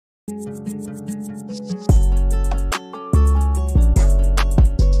All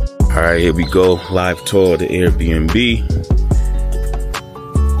right, here we go. Live tour of the Airbnb.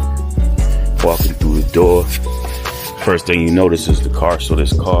 Walking through the door. First thing you notice is the car. So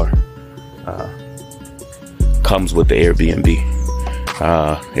this car comes with the Airbnb.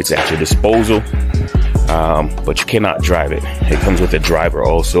 It's at your disposal, but you cannot drive it. It comes with a driver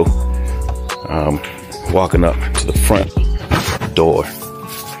also. Walking up to the front door.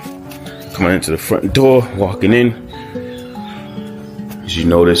 Coming into the front door, walking in. As you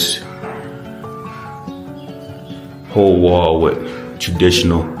notice, whole wall with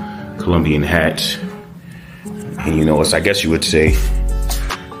traditional Colombian hats. And you know, it's, I guess you would say,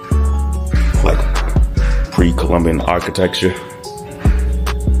 like pre-Columbian architecture.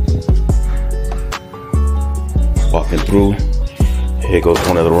 Walking through, here goes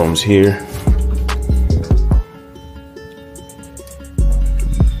one of the rooms here.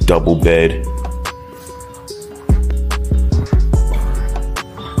 Double bed.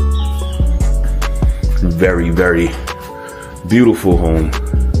 Very, very beautiful home.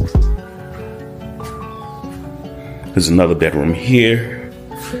 There's another bedroom here,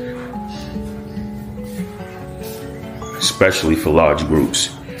 especially for large groups.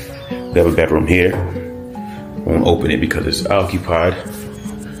 They have a bedroom here. Won't open it because it's occupied.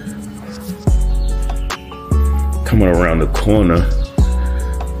 Coming around the corner,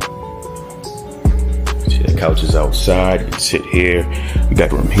 see the couch is outside. You can sit here.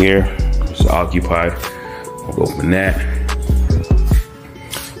 Bedroom here, it's occupied. We'll open that.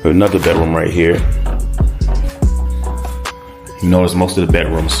 Another bedroom right here. You notice most of the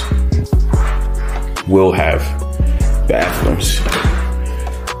bedrooms will have bathrooms.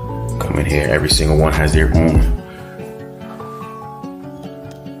 Come in here, every single one has their own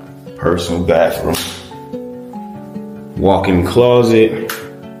personal bathroom. Walk-in closet,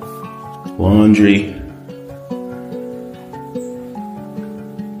 laundry.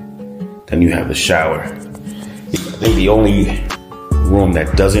 Then you have the shower. I think the only room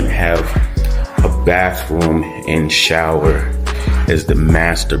that doesn't have a bathroom and shower is the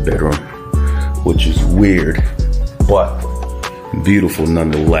master bedroom, which is weird, but beautiful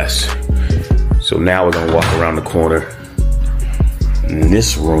nonetheless. So now we're gonna walk around the corner in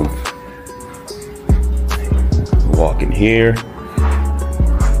this room. Walk in here,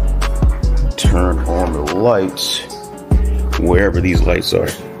 turn on the lights, wherever these lights are.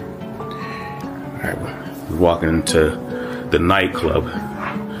 All right, we're walking into the nightclub.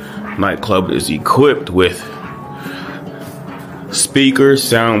 Nightclub is equipped with speakers,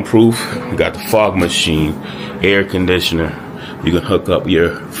 soundproof. You got the fog machine, air conditioner. You can hook up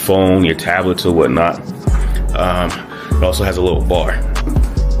your phone, your tablets, or whatnot. It also has a little bar.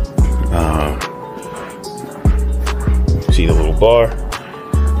 See the little bar?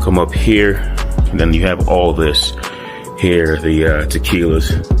 Come up here, and then you have all this here, the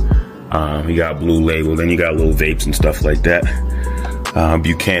tequilas. You got Blue Label, then you got little vapes and stuff like that.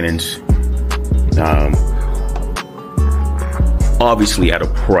 Buchanan's. Obviously at a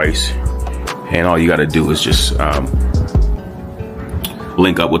price, and all you got to do is just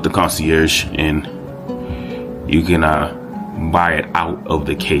link up with the concierge, and you can buy it out of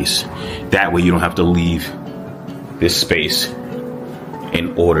the case. That way you don't have to leave this space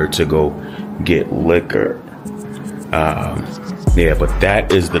in order to go get liquor. Yeah, but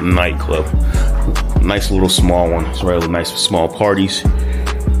that is the nightclub. Nice little small one. It's really nice for small parties.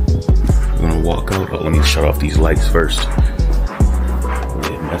 I'm gonna walk out. Oh, let me shut off these lights first.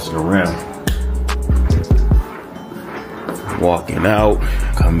 Messing around. Walking out,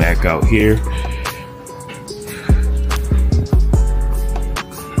 come back out here.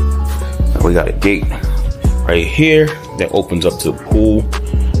 Now we got a gate right here that opens up to the pool.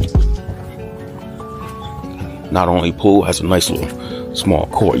 Not only pool, has a nice little small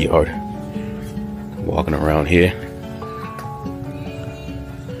courtyard. Walking around here.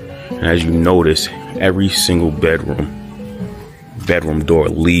 And as you notice, every single bedroom door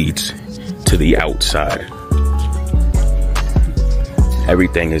leads to the outside.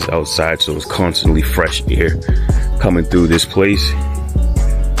 Everything is outside, so it's constantly fresh air coming through this place.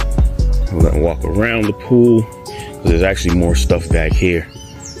 We're gonna walk around the pool because there's actually more stuff back here.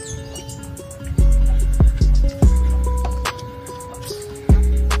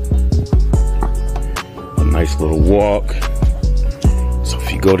 A nice little walk. So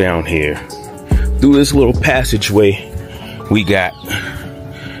if you go down here, through this little passageway, we got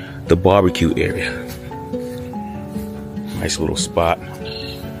the barbecue area. Nice little spot.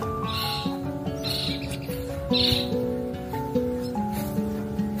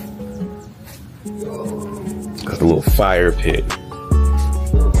 Got the little fire pit.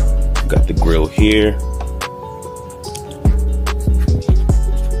 Got the grill here.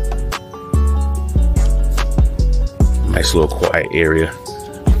 Nice little quiet area.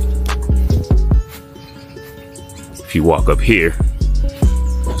 If you walk up here,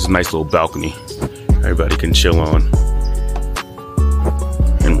 there's a nice little balcony everybody can chill on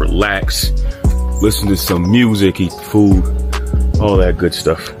and relax, listen to some music, eat food, all that good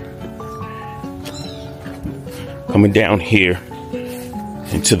stuff. Coming down here,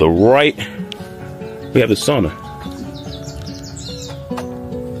 and to the right, we have the sauna.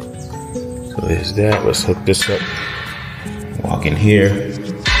 So there's that. Let's hook this up. Walk in here.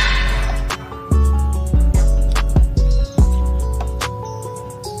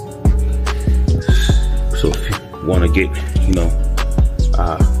 So if you want to get, you know,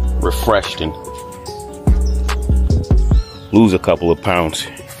 refreshed and lose a couple of pounds,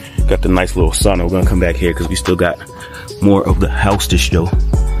 got the nice little sauna. We're gonna come back here because we still got more of the house to show.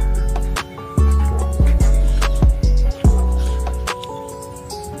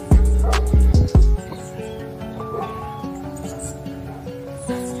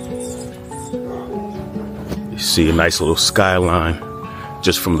 You see a nice little skyline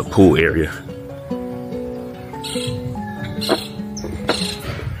just from the pool area.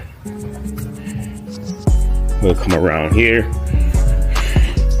 We'll come around here.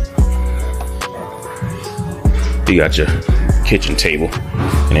 You got your kitchen table,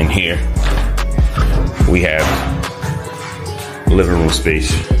 and in here we have living room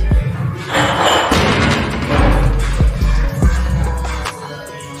space.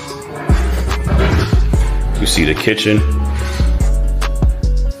 You see the kitchen.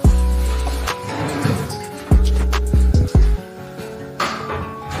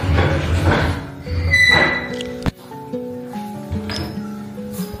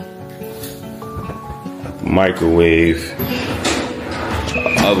 Microwave,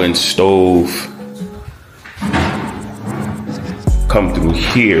 oven, stove. Come through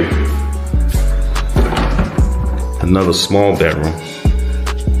here. Another small bedroom.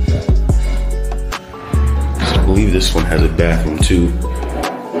 So I believe this one has a bathroom too.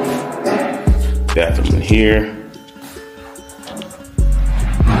 Bathroom in here.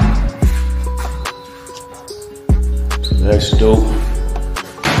 So that's dope.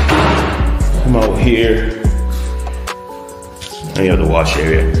 Come out here. And you have the wash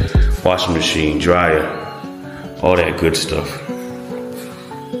area, washing machine, dryer, all that good stuff.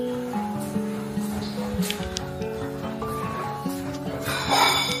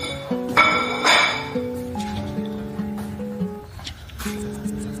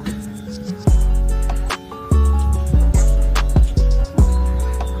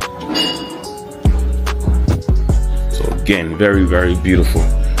 So again, very, very beautiful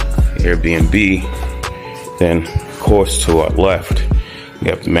Airbnb. Then of course to our left we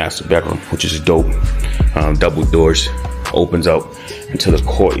have the master bedroom, which is dope. Double doors, opens out into the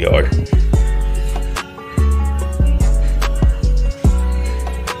courtyard.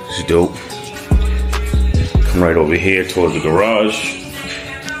 It's dope. Come right over here towards the garage.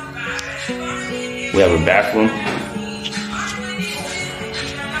 We have a bathroom.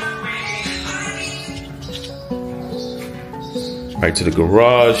 Right to the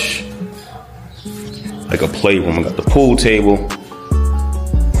garage. Like a playroom. I got the pool table,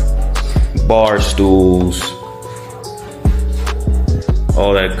 bar stools,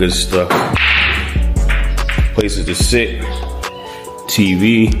 all that good stuff. Places to sit,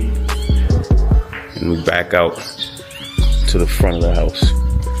 TV, and we back out to the front of the house.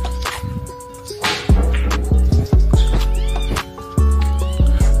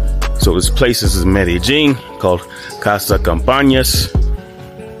 So this place is in Medellin called Casa Campañas.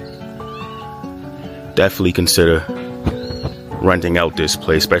 Definitely consider renting out this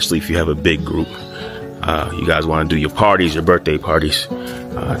place, especially if you have a big group. You guys want to do your parties, your birthday parties.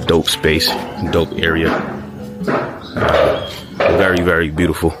 Dope space, dope area. Very, very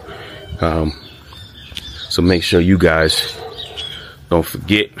beautiful. So make sure you guys don't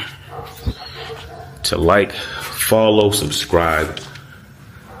forget to like, follow, subscribe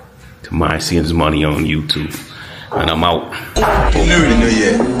to My Scenes Money on YouTube. And I'm out. You knew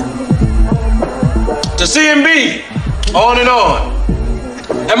yet. To CMB, on and on.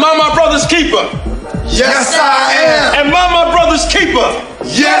 Am I my brother's keeper? Yes, I am. Am I my brother's keeper?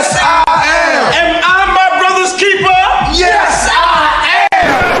 Yes, I am. Am